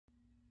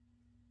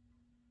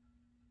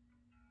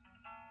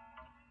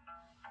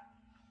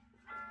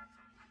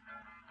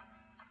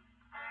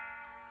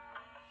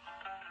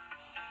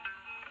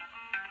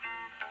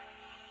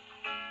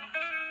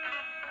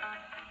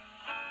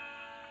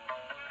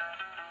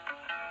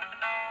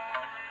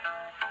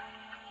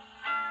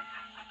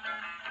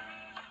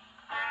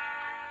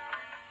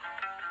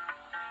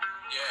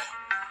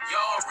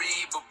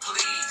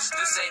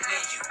this ain't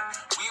in you.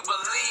 We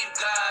believe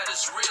God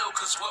is real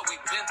cause what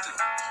we've been through.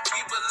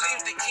 We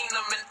believe the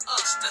kingdom in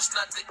us, that's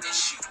not the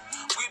issue.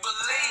 We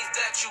believe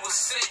that you were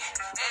sent,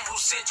 and who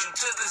sent you.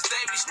 To this day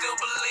we still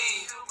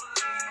believe.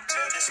 To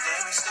this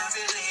day we still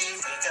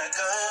believe. We got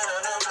God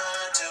on our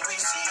mind till we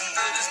see.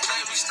 To this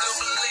day we still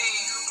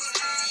believe.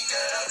 We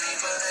got our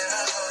people in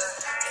our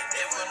heart, and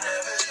it will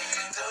never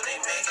leave, though they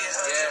make it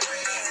hard to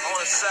breathe.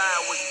 On the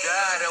side with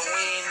God, and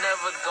we ain't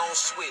never gon'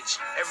 switch.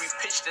 Every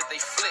pitch that they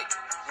flick,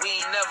 we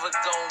ain't never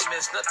gon'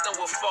 miss. Nothing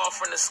will fall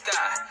from the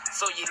sky,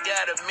 so you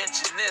gotta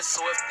mention this.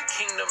 So if the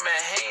kingdom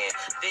at hand,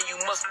 then you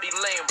must be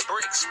laying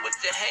bricks. What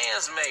your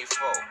hands made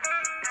for?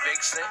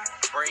 Fixing,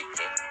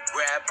 breaking,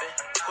 grabbing,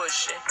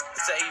 pushing,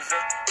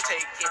 saving,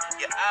 taking.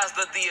 Your eyes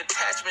are the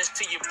attachments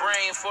to your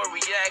brain for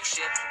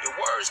reaction. Your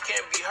words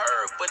can't be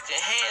heard, but your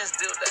hands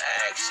do the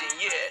action.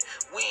 Yeah,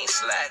 we ain't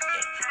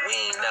slacking, we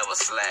ain't never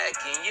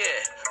slacking.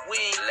 Yeah,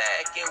 we ain't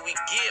lacking, we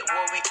get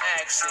what we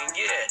asking.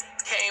 Yeah,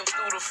 came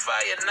through the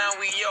fire, now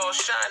we all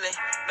shining.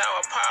 Now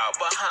our power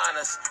behind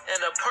us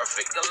in a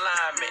perfect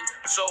alignment.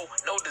 So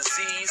no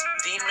disease,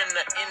 demon,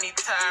 or any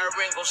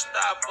tyrant gon'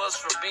 stop us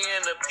from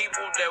being the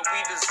people that we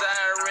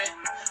desiring.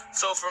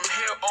 So from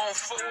here on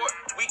forward,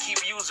 we keep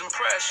using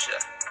pressure,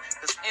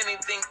 cause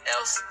anything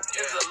else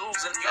is a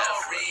losing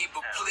effort. Read,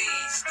 but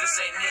please, this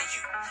ain't in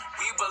you.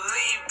 We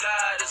believe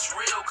God is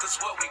real cause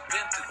what we've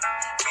been through.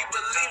 We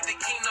believe the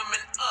kingdom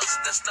in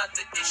us, that's not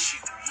the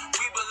issue.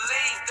 We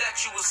believe that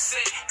you were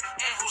sent,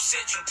 and who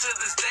sent you. To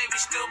this day we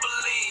still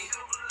believe.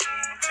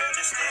 To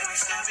this day we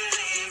still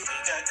believe. We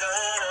got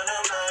God on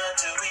our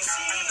mind till we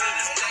see. To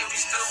this day we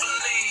still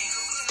believe.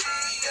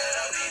 We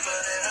got our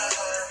people in our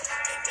heart,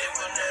 and it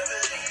will never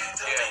leave,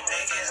 though they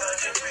make it hard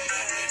to breathe.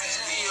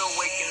 Still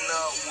waking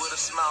up with a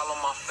smile on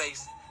my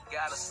face.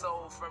 Got a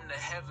soul from the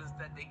heavens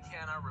that they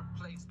cannot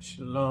replace.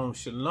 Shalom,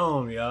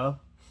 shalom, y'all.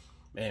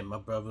 Man, my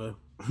brother,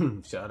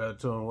 shout out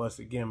to him once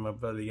again. My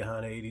brother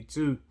YAH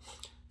 82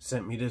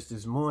 sent me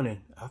this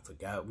morning. I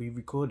forgot we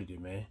recorded it,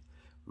 man.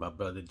 My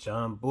brother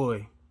John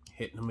Boy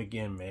hitting him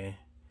again, man.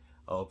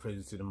 All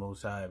praises to the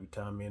Most High. Every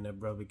time me and that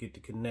brother get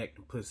to connect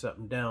and put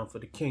something down for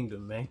the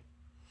kingdom, man.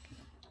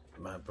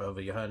 My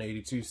brother YAH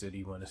 82 said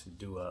he wanted us to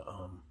do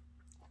a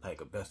like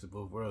a best of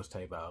both worlds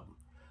type album.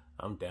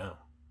 I'm down.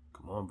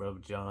 Come on, brother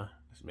John.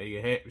 Let's make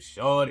it happen,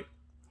 shorty.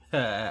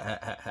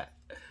 Man,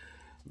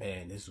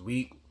 this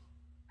week,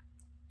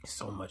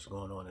 so much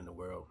going on in the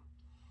world.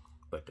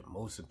 But the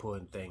most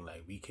important thing,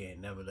 like, we can't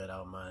never let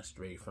our mind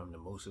stray from the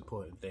most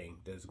important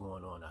thing that's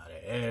going on out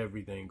of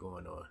everything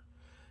going on.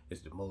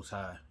 It's the Most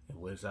High. And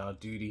what's our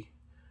duty?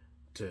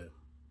 To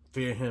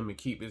fear him and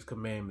keep his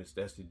commandments.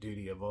 That's the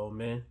duty of all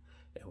men.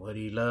 And what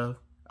he love,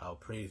 our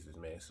praises,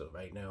 man. So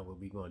right now, what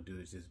we going to do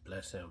is just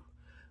bless him.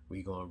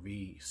 We going to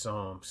read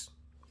Psalms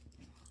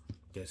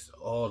that's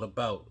all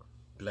about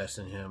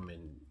blessing him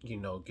and, you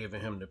know, giving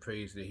him the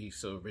praise that he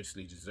so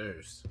richly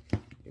deserves.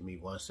 Give me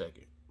 1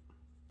 second.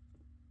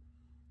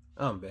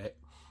 I'm back.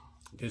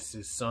 This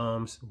is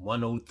Psalms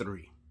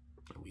 103.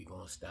 And we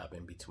going to stop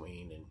in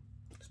between and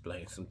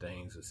explain some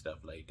things and stuff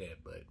like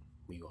that. But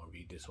we going to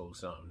read this whole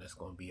psalm. That's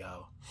going to be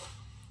our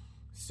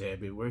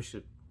Sabbath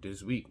worship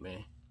this week,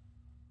 man.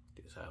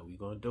 This is how we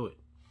going to do it.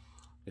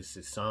 This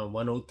is Psalm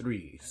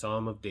 103,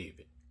 Psalm of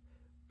David.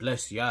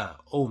 Bless YAH,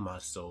 O my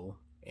soul,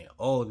 and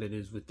all that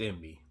is within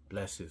me.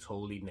 Bless his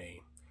holy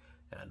name.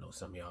 And I know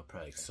some of y'all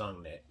probably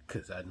sung that,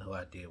 because I know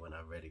I did when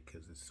I read it,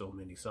 because there's so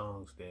many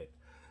songs that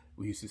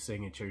we used to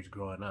sing in church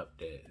growing up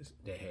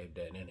that had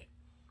that in it.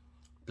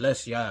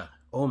 Bless YAH,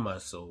 O my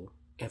soul,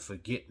 and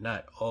forget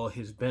not all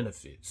his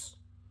benefits.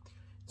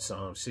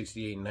 Psalm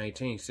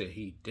 68:19 said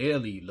he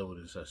daily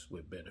loads us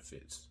with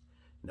benefits.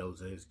 And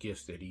those are his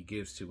gifts that he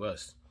gives to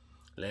us.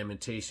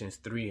 Lamentations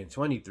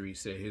 3:23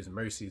 said his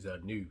mercies are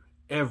new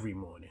every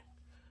morning.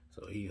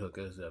 So he hook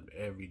us up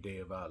every day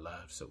of our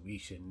lives. So we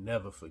should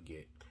never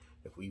forget.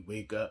 If we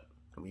wake up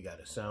and we got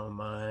a sound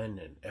mind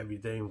and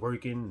everything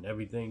working and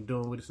everything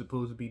doing what it's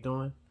supposed to be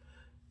doing,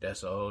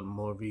 that's all the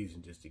more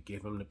reason just to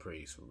give him the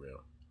praise for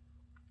real.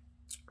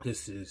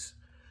 This is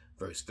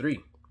verse 3.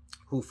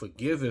 Who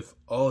forgiveth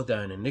all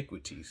thine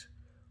iniquities,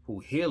 who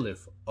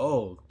healeth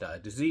all thy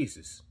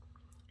diseases.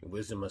 The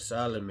Wisdom of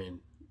Solomon,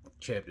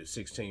 chapter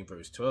 16,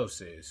 verse 12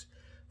 says,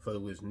 for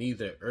it was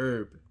neither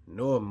herb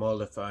nor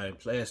mollifying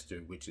plaster,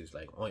 which is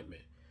like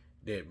ointment,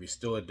 that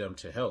restored them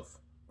to health,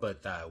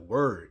 but thy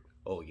word,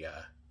 O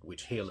YAH,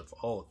 which healeth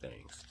all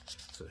things.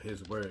 So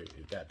his word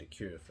has got the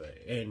cure for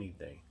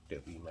anything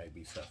that we might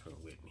be suffering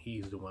with. And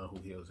he's the one who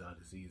heals our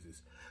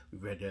diseases. We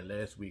read that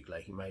last week,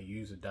 like he might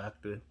use a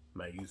doctor,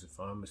 might use a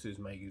pharmacist,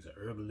 might use a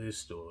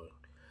herbalist, or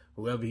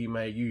whoever he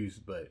might use,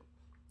 but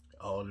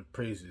all the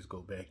praises go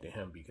back to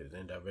him because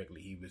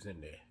indirectly he was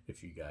in there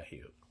if you got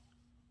healed.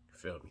 You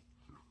feel me?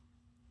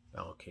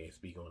 I don't care,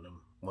 speak on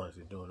them ones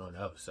that doing on the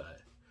other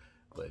side.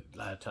 But a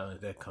lot of times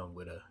that come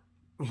with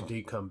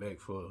they come back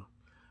for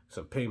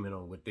some payment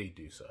on what they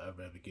do. So I'd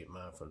rather get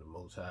mine from the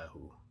Most High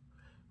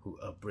who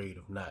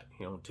upbraideth not.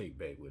 He don't take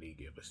back what he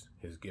give us.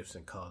 His gifts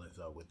and callings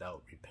are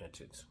without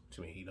repentance. Which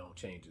means he don't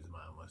change his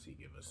mind once he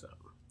give us something.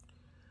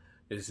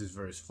 This is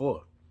verse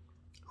 4.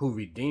 Who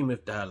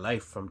redeemeth thy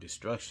life from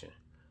destruction,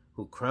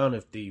 who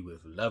crowneth thee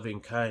with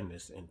loving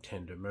kindness and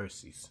tender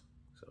mercies.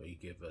 So he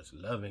gives us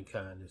loving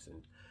kindness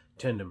and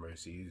tender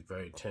mercy. He's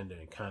very tender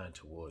and kind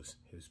towards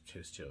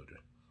his children.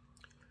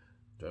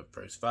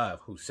 Verse 5.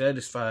 Who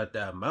satisfied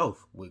thy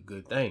mouth with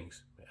good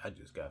things. I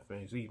just got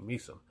finished eating me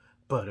some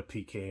butter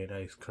pecan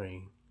ice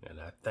cream, and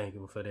I thank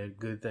him for that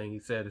good thing he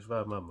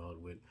satisfied my mouth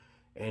with,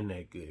 and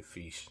that good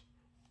fish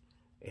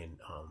and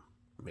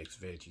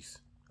mixed veggies.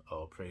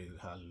 All praise,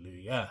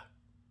 hallelujah.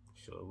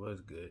 Sure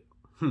was good.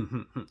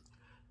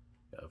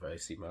 Y'all probably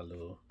see my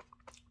little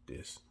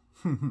this.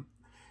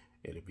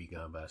 It'll be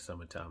gone by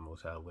summertime,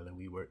 most high willing.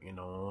 We working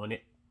on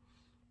it.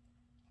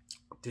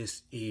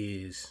 This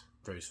is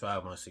verse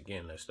 5 once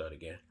again. Let's start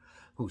again.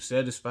 Who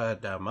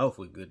satisfied thy mouth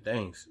with good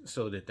things,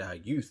 so that thy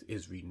youth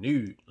is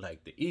renewed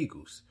like the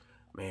eagles.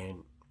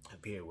 Man, I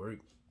be at work,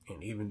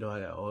 and even though I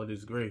got all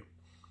this gray,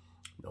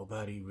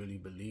 nobody really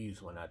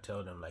believes when I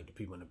tell them, like the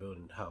people in the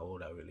building, how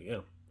old I really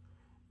am.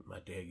 My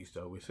dad used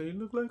to always say, you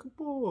look like a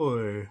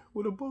boy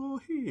with a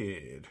bald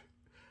head.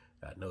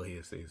 I know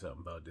he'll say something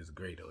about this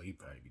gray, though. He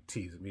probably be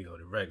teasing me on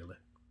the regular.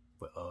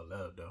 But all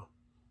love, though.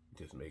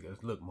 Just make us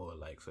look more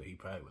alike, so he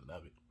probably would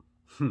love it.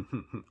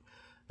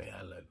 Man,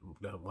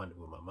 I wonder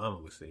what my mama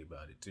would say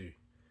about it, too.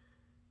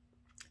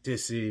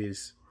 This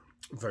is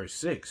verse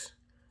 6.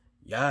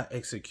 YAH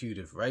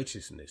executeth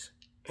righteousness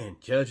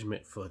and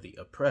judgment for the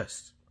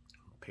oppressed.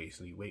 I'm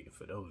patiently waiting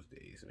for those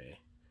days, man.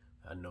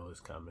 I know it's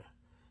coming.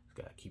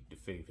 Gotta keep the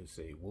faith and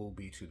say, woe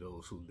be to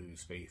those who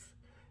lose faith,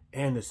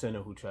 and the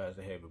sinner who tries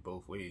to have it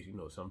both ways. You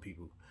know, some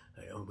people,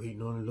 like, I'm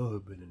waiting on the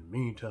Lord, but in the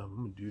meantime, I'm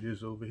gonna do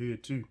this over here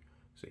too.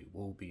 Say,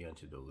 woe be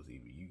unto those.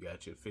 Either you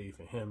got your faith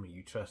in him and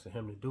you trust in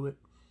him to do it,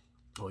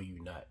 or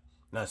you not.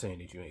 Not saying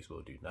that you ain't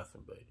supposed to do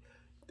nothing, but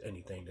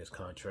anything that's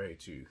contrary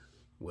to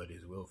what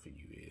his will for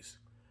you is,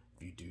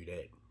 if you do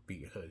that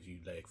because you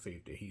lack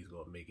faith that he's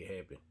gonna make it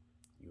happen,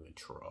 you in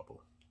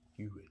trouble.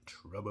 You in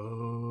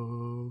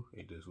trouble.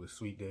 Ain't this what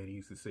Sweet Daddy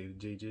used to say to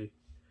JJ?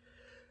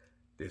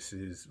 This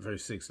is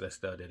verse 6. Let's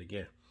start that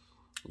again.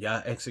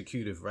 YAH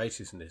executeth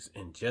righteousness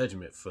and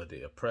judgment for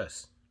the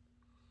oppressed.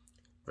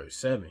 Verse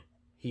 7.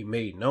 He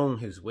made known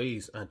his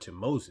ways unto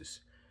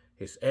Moses,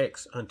 his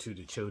acts unto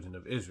the children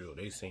of Israel.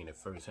 They seen it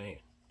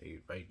firsthand. They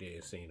right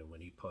there seen it when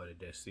he parted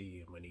that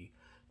sea and when he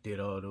did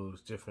all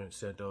those different,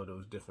 sent all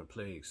those different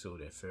plagues so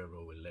that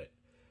Pharaoh would let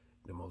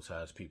the Most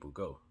High's people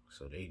go.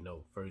 So they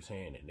know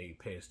firsthand and they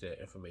pass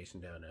that information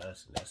down to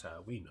us, and that's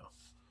how we know.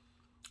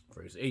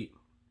 Verse 8.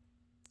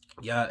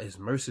 YAH is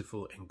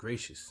merciful and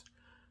gracious,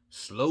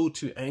 slow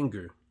to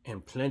anger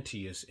and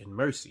plenteous in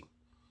mercy.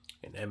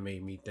 And that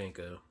made me think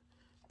of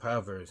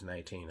Proverbs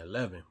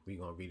 19:11. We're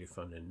going to read it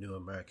from the New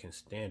American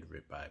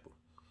Standard Bible.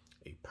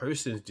 A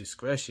person's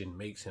discretion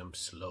makes him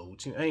slow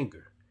to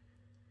anger,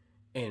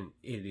 and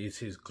it is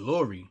his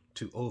glory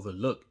to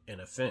overlook an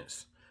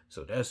offense.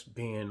 So that's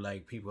being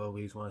like, people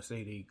always want to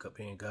say they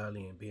being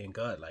godly and being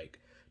godlike.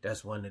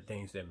 That's one of the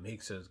things that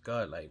makes us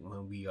godlike,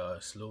 when we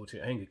are slow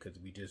to anger, because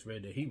we just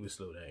read that he was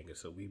slow to anger.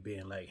 So we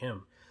being like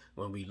him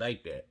when we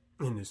like that.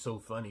 And it's so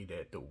funny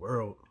that the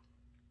world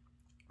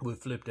would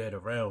flip that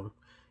around.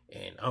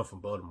 And I'm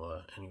from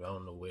Baltimore, and I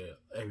don't know where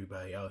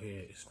everybody out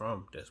here is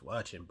from that's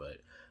watching, but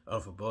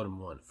I'm from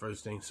Baltimore, and the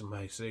first thing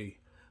somebody say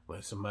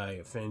when somebody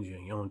offends you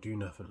and you don't do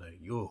nothing, like,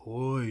 you're a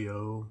whore,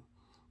 yo.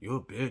 You're a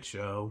bitch,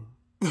 yo.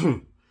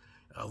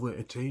 I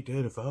wouldn't take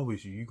that if I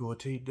was you. You gonna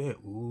take that?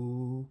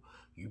 Ooh,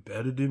 you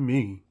better than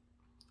me.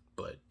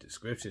 But the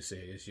scripture says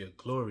it's your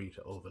glory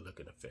to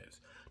overlook an offense.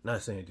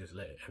 Not saying just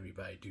let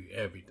everybody do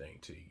everything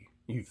to you.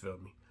 You feel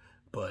me?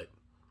 But,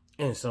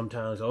 and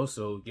sometimes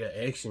also your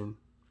action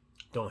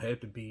don't have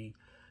to be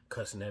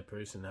cussing that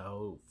person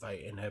out,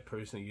 fighting that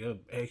person. Your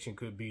action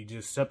could be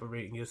just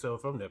separating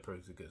yourself from that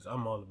person, because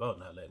I'm all about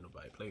not letting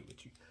nobody play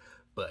with you.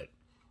 But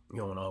you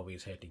don't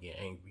always have to get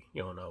angry.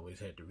 You don't always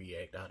have to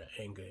react out of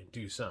anger and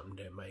do something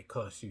that might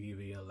cost you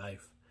either your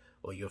life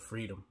or your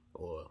freedom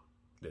or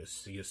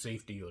your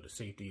safety or the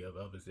safety of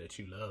others that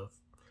you love.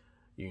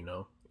 You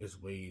know,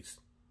 it's ways,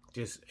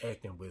 just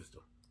act in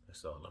wisdom.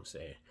 That's all I'm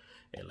saying.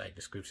 And like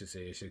the scripture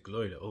says, it's your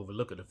glory to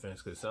overlook an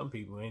offense, because some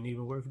people ain't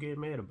even worth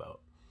getting mad about.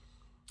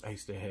 I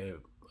used to have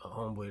a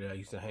homeboy that I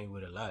used to hang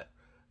with a lot,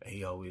 and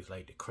he always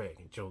liked to crack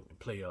and joke and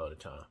play all the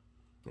time.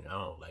 And I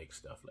don't like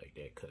stuff like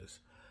that, because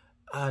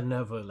I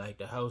never, like,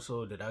 the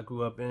household that I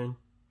grew up in,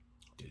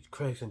 the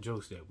cracks and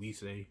jokes that we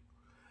say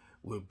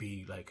would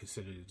be like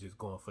considered just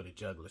going for the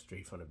jugular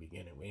straight from the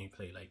beginning. We ain't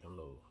play like them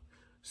little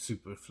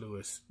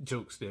superfluous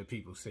jokes that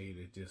people say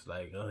that just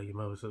like, oh, your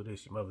mother so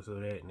this, your mother so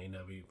that, and they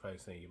never even probably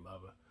say your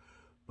mother.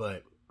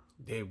 But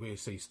they will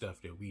say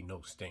stuff that we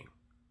know sting.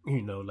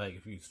 You know, like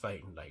if you was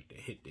fighting, like the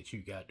hit that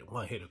you got, the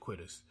one hitter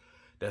quitters,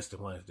 that's the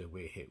ones that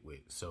we're hit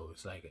with. So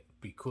it's like,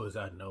 because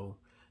I know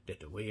that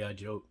the way I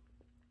joke,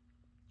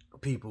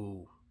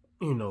 people,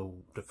 you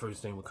know, the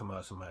first thing would come out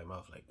of somebody's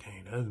mouth like,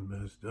 dang, that's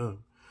messed up.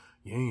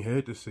 You ain't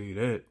had to say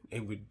that.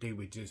 They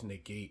would just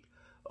negate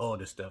all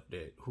the stuff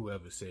that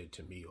whoever said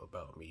to me or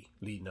about me,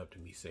 leading up to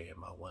me saying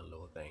my one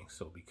little thing.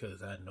 So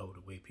because I know the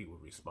way people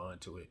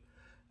respond to it,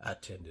 I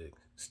tend to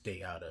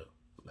stay out of,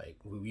 like,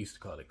 we used to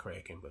call it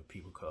cracking, but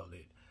people call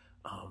it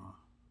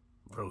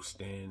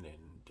roasting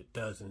and the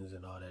dozens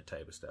and all that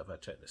type of stuff. I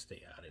try to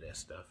stay out of that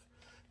stuff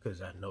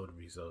because I know the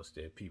results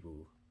that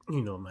people,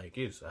 might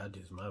get. So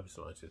my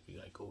response is be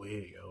like, go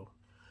ahead, yo.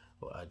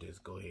 Or I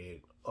just go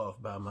ahead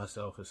off by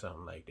myself or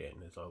something like that.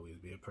 And there's always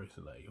be a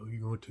person like, yo, you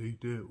gonna take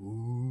that?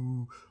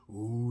 Ooh,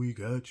 we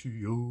got you,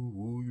 yo.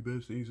 Ooh, you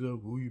better say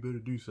something. Ooh, you better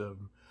do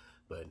something.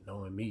 But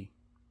knowing me,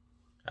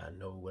 I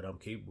know what I'm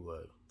capable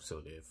of. So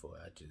therefore,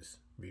 I just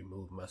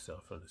remove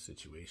myself from the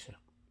situation.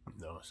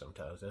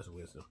 Sometimes that's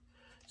wisdom.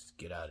 Just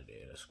get out of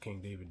there. That's what King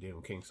David did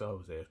when King Saul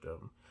was after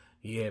him.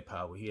 He had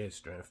power. He had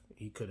strength.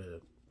 He could have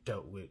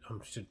dealt with,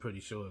 I'm pretty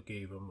sure it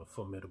gave him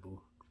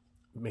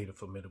made a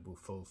formidable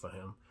foe for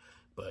him.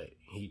 But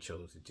he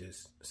chose to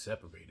just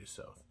separate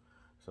himself.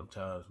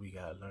 Sometimes we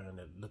gotta learn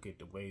to look at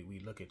the way we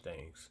look at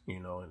things,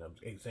 and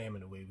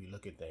examine the way we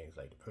look at things.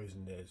 Like the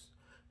person that's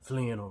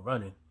fleeing or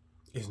running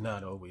is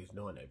not always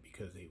doing that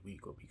because they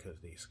weak or because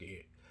they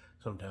scared.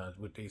 Sometimes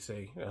what they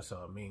say, that's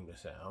all I mean. They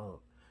say, I don't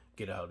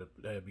get out of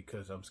there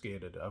because I'm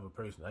scared of the other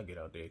person. I get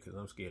out there because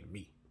I'm scared of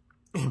me.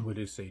 And what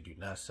they say, do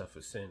not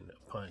suffer sin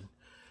upon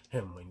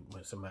him.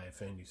 When somebody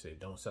offends you, say,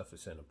 don't suffer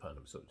sin upon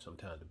him. So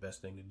sometimes the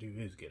best thing to do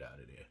is get out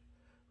of there.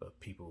 But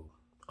people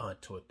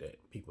aren't taught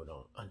that. People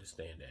don't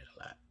understand that a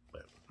lot.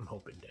 But I'm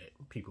hoping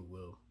that people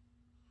will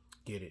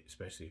get it,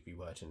 especially if you're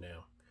watching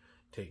now.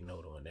 Take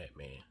note on that,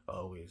 man.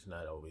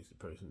 Not always the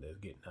person that's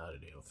getting out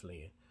of there or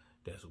fleeing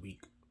that's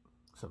weak.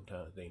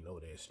 Sometimes they know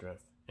their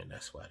strength, and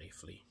that's why they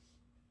flee.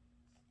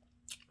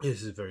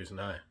 This is verse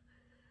 9,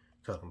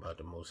 talking about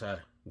the Most High.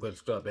 Let's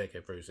start back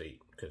at verse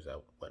 8, because I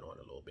went on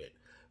a little bit.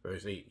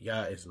 Verse 8,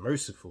 Yah is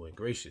merciful and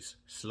gracious,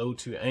 slow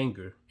to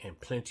anger, and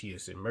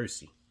plenteous in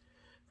mercy.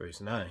 Verse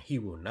 9, he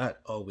will not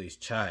always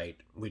chide,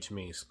 which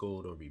means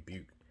scold or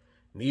rebuke.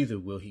 Neither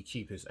will he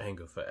keep his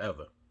anger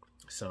forever.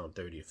 Psalm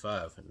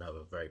 35,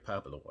 another very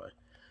popular one.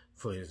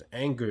 For his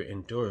anger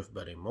endureth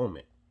but a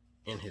moment,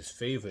 in his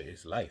favor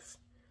is life.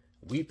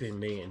 Weeping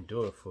may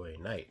endure for a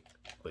night,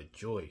 but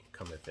joy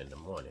cometh in the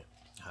morning.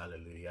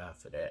 Hallelujah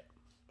for that.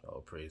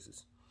 All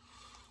praises.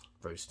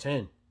 Verse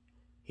 10,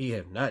 he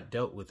hath not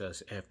dealt with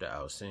us after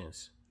our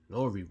sins,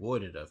 nor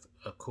rewarded us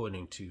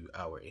according to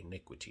our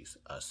iniquities.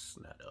 Us,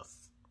 not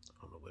us.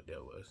 I don't know what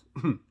that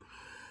was.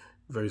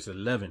 Verse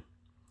 11,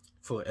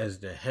 for as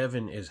the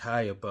heaven is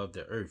high above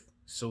the earth,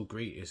 so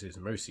great is his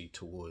mercy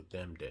toward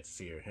them that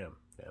fear him.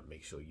 Now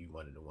make sure you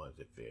one of the ones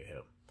that fear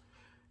him,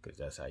 because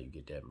that's how you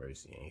get that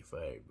mercy. It ain't for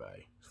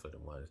everybody. It's for the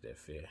ones that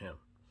fear him.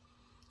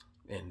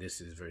 And this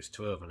is verse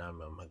 12, and I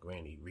remember my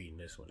granny reading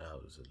this when I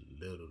was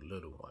a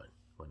little one.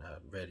 When I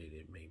read it,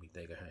 it made me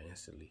think of her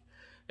instantly.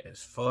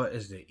 As far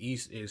as the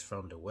east is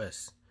from the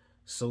west,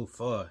 so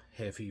far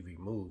have he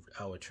removed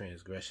our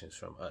transgressions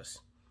from us.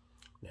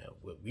 Now,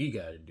 what we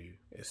got to do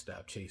is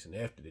stop chasing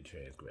after the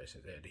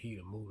transgressions. After he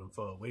done moved them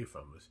far away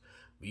from us,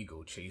 we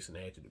go chasing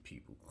after the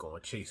people,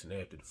 going chasing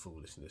after the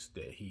foolishness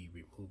that he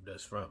removed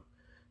us from.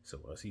 So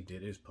once he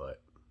did his part,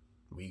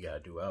 we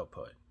got to do our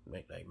part,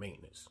 like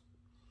maintenance,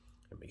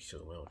 and make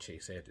sure we don't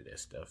chase after that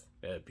stuff.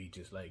 That'd be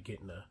just like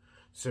getting a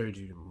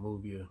surgery to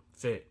remove your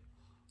fat,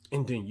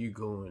 and then you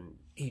go and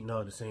eating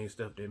all the same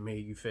stuff that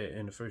made you fat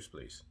in the first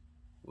place.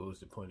 What was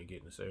the point of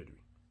getting the surgery?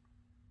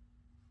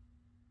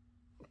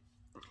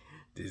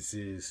 This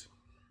is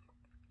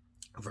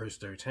verse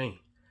 13.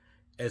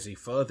 As a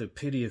father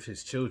pitieth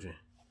his children,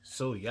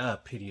 so Yah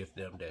pitieth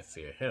them that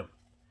fear him.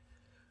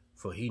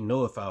 For he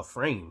knoweth our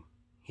frame,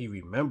 he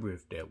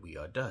remembereth that we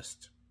are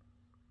dust.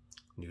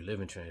 New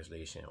Living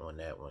Translation on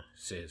that one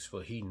says,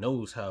 for he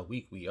knows how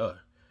weak we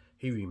are.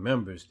 He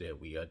remembers that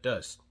we are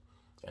dust.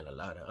 And a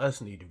lot of us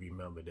need to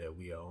remember that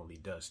we are only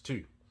dust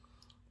too.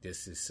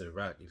 This is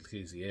Sirach,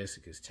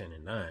 Ecclesiasticus 10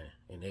 and 9.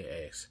 And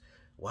they ask,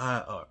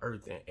 why are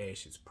earth and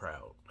ashes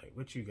proud? Like,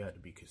 what you got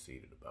to be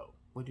conceited about?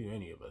 What do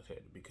any of us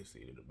have to be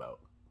conceited about?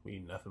 We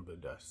nothing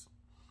but dust.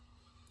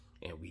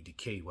 And we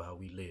decay while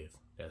we live.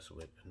 That's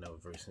what another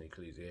verse in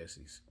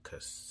Ecclesiastes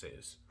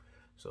says.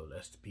 So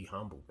let's be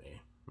humble, man.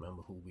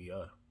 Remember who we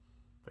are.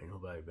 Ain't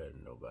nobody better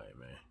than nobody,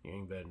 man. You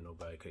ain't better than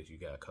nobody because you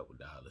got a couple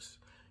dollars.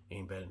 You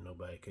ain't better than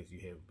nobody because you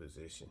have a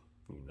position.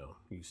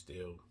 You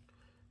still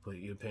put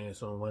your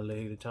pants on one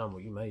leg at a time, or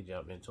you might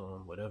jump into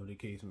them, whatever the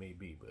case may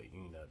be, but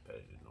you ain't not better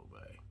than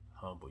nobody.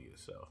 Humble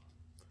yourself.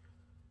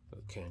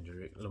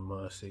 Kendrick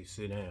Lamar say,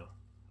 sit down.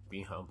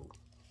 Be humble.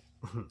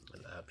 A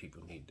lot of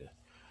people need to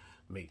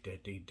make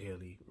that their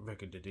daily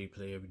record that they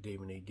play every day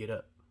when they get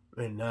up.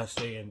 And not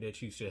saying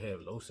that you should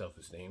have low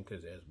self-esteem,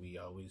 because as we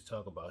always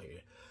talk about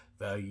here,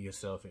 value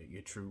yourself at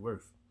your true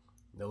worth.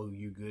 Know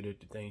you good at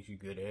the things you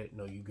good at.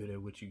 Know you good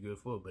at what you good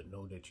for, but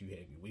know that you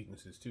have your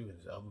weaknesses too. And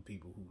there's other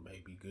people who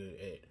may be good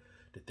at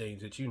the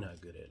things that you're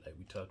not good at. Like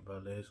we talked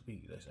about last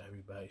week. Let's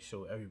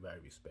show everybody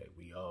respect.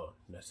 We all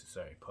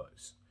necessary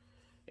parts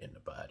in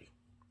the body.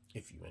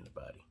 If you in the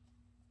body.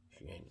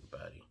 If you ain't in the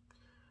body,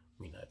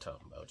 we not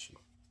talking about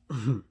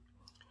you.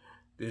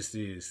 This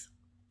is,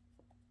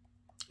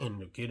 in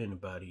the getting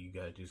about it, you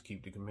gotta just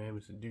keep the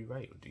commandments and do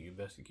right, or do your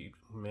best to keep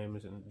the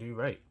commandments and do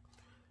right.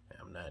 And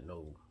I'm not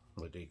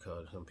what they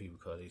call, some people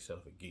call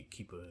themselves a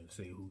gatekeeper and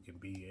say who can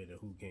be in and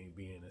who can't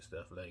be in and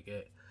stuff like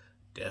that.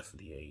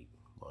 Definitely ain't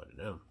one of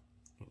them.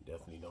 You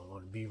definitely don't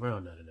want to be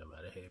around none of them.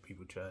 I've had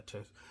people try to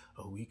test,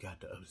 oh, we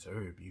got to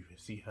observe you and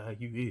see how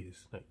you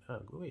is. Like, nah,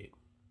 go ahead.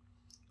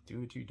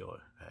 Do what you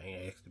doing. I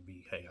ain't asked to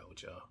hang out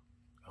with y'all.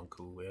 I'm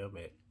cool where I'm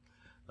at.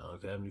 As long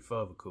as Heavenly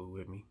Father cool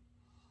with me,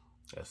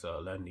 that's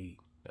all I need.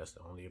 That's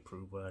the only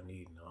approval I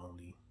need and the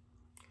only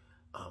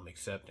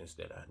acceptance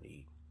that I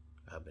need.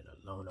 I've been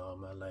alone all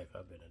my life.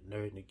 I've been a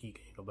nerd and a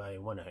geek. Ain't nobody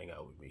want to hang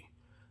out with me.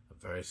 A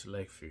very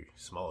select few,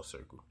 small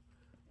circle.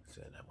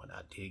 So that when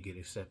I did get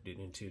accepted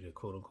into the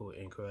quote-unquote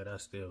in crowd, I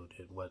still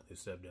wasn't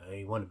accepted. I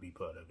ain't want to be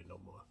part of it no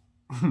more.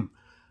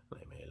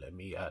 Like, man, let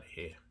me out of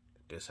here.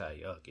 That's how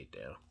y'all get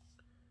down.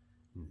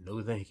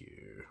 No, thank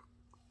you.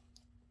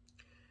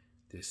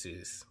 This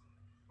is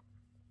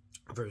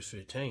verse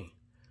 15.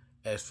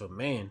 As for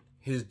man,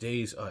 his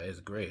days are as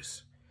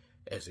grass,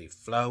 as a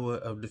flower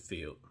of the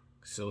field,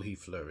 so he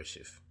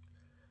flourisheth.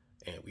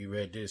 And we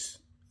read this,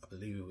 I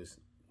believe it was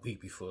week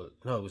before,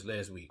 no, it was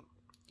last week,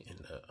 in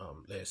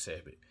the last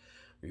Sabbath.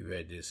 We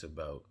read this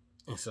about,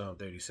 in Psalm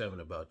 37,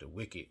 about the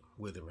wicked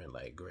withering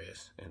like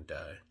grass and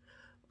die.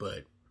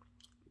 But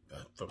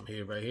from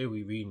here, right here,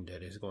 we reading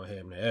that it's going to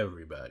happen to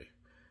everybody.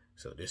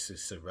 So this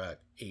is Sirach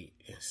 8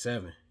 and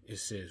 7. It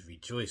says,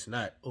 rejoice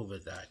not over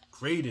thy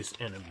greatest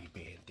enemy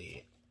being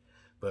dead,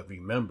 but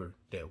remember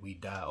that we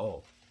die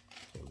all.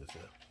 It was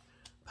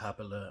a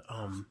popular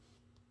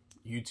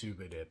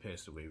YouTuber that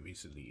passed away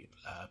recently.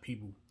 A lot of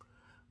people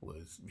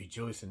was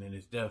rejoicing in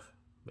his death,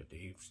 but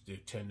they still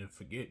tend to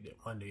forget that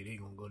one day they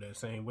gonna go that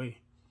same way,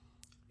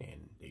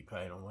 and they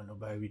probably don't want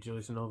nobody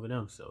rejoicing over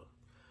them. So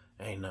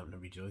ain't nothing to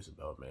rejoice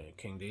about, man.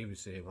 King David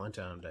said one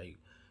time, like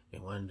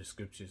in one of the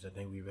scriptures, I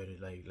think we read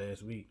it like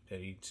last week, that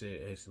he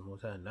said, ask the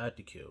Most High not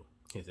to kill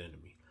his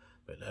enemy,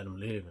 but let him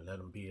live and let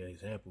him be an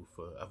example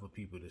for other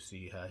people to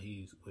see what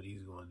he's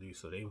going to do,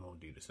 so they won't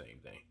do the same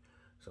thing.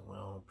 So we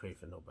don't pray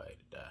for nobody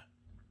to die.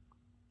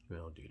 We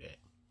don't do that.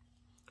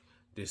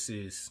 This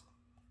is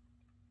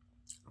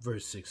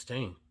verse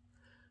 16.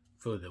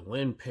 For the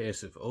wind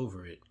passeth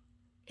over it,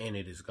 and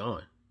it is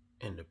gone,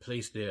 and the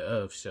place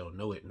thereof shall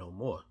know it no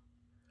more.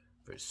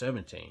 Verse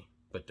 17.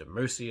 But the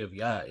mercy of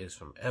YAH is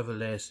from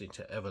everlasting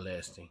to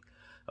everlasting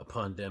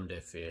upon them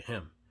that fear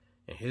him,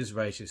 and his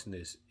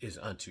righteousness is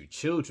unto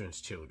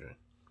children's children.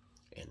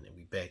 And then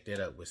we back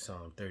that up with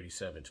Psalm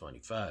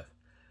 37:25.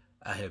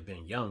 I have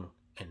been young,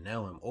 and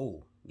now am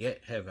old,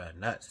 yet have I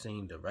not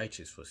seen the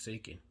righteous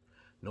forsaken,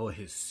 nor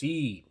his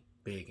seed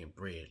begging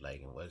bread,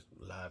 like in what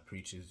a lot of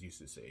preachers used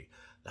to say.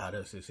 A lot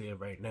of us is here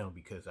right now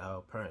because of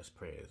our parents'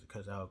 prayers,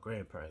 because of our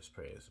grandparents'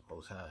 prayers.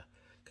 Most High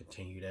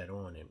continue that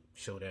on and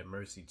show that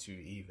mercy to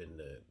even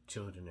the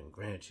children and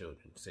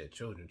grandchildren, said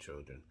children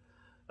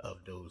of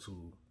those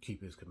who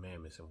keep his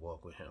commandments and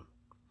walk with him.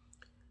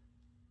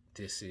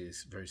 This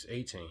is verse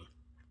 18.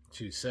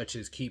 To such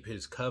as keep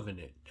his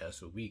covenant,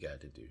 that's what we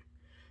got to do.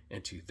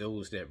 And to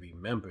those that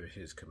remember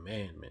his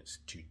commandments,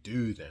 to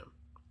do them.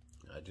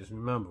 Not just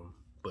remember them,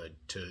 but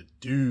to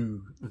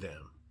do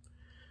them.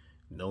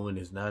 Knowing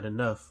is not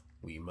enough,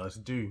 we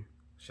must do.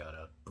 Shout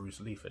out Bruce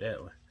Lee for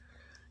that one.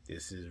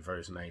 This is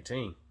verse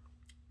 19.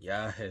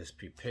 YAH has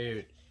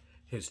prepared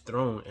his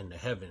throne in the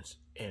heavens,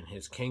 and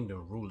his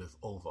kingdom ruleth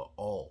over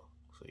all.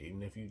 So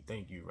even if you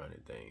think you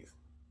running things,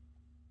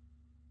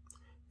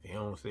 if he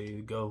don't say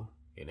it go,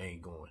 it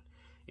ain't going.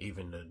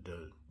 Even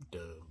the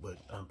what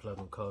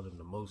Unplugged called him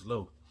the most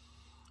low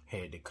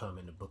had to come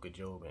in the book of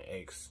Job and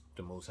ask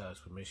the Most High's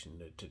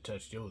permission to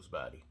touch Job's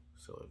body.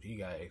 So if he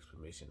got asked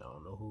permission, I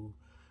don't know who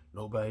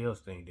nobody else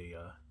think they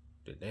are,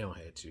 that they don't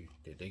have to,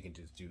 that they can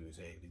just do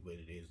exactly what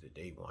it is that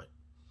they want.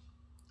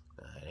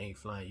 It ain't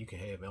flying. You can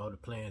have all the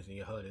plans in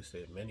your heart. It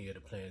said many of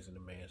the plans in the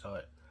man's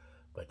heart,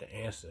 but the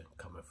answer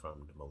coming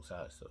from the Most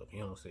High. So if he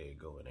don't say it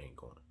go, it ain't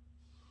going.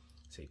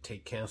 Say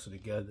take counsel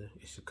together,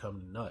 it shall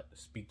come to naught.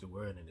 Speak the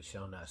word and it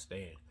shall not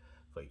stand.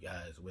 For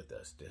YAH is with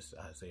us. This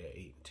Isaiah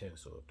 8 and 10.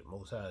 So if the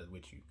Most High is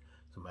with you,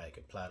 somebody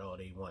can plot all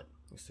they want.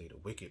 You say the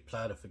wicked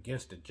plotteth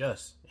against the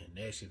just and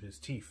gnasheth his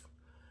teeth,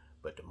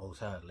 but the Most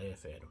High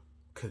laugh at him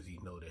because he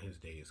know that his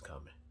day is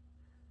coming.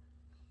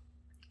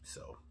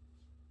 So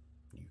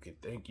you can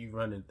think you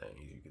running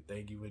things, you can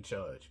think you in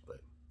charge, but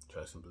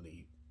trust and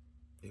believe.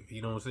 If he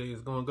don't say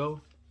it's gonna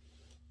go,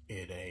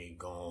 it ain't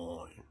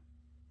going.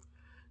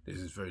 This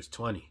is verse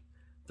 20.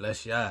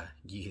 Bless YAH,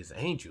 ye his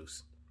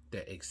angels,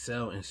 that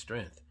excel in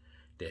strength,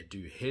 that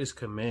do his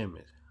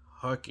commandments,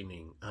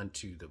 hearkening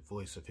unto the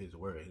voice of his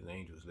word. His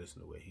angels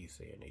listen to what he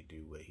say, and they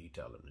do what he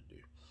tell them to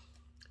do.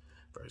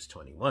 Verse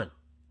 21.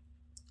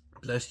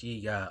 Bless ye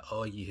YAH,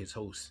 all ye his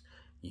hosts,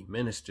 ye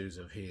ministers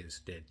of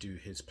his that do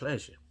his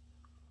pleasure.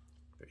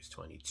 Verse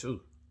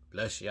 22.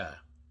 Bless YAH,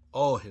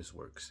 all his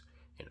works,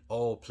 in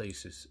all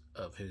places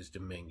of his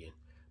dominion.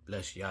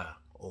 Bless YAH,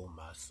 O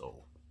my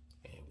soul.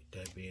 And with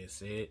that being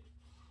said,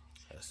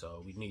 That's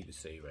all we need to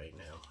say right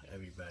now.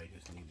 Everybody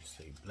just need to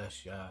say,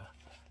 bless y'all.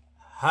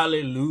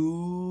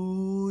 Hallelujah.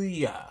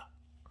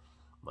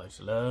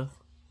 Much love.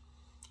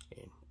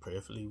 And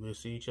prayerfully we'll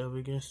see each other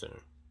again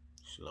soon.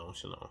 Shalom,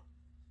 shalom.